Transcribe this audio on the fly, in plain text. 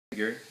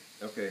Gary.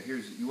 Okay,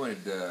 you wanted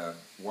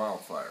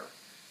Wildfire.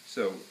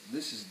 So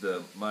this is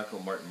the Michael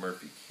Martin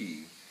Murphey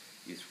key.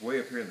 It's way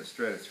up here in the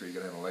stratosphere. You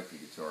gotta have an electric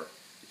guitar.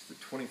 It's the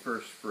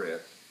 21st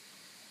fret,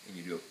 and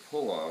you do a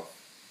pull off.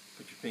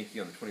 Put your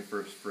pinky on the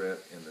 21st fret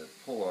and the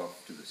pull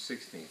off to the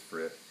 16th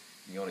fret.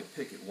 And you only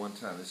pick it one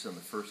time. This is on the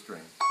first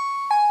string,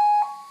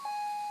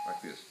 like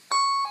this.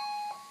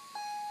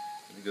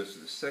 And it goes to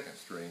the second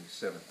string,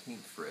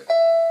 17th fret.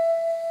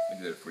 Let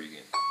me do that for you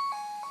again.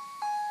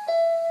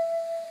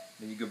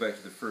 Then you go back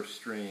to the first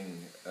string,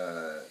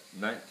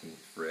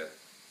 19th fret,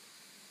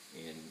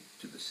 and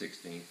to the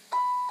 16th.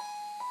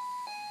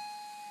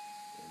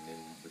 And then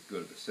go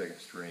to the second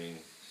string,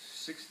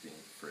 16th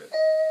fret.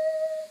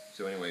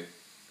 So anyway,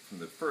 from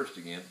the first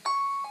again.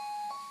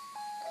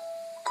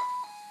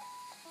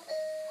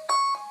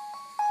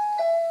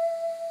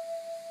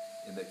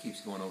 And that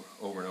keeps going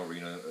over and over,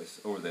 you know, it's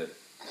over that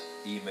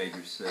E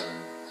major 7,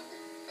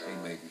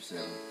 A major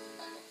 7.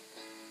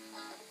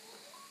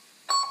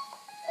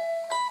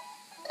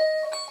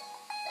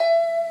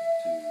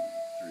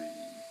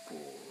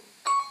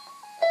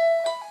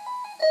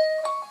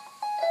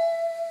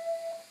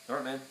 All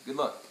right, man. Good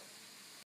luck.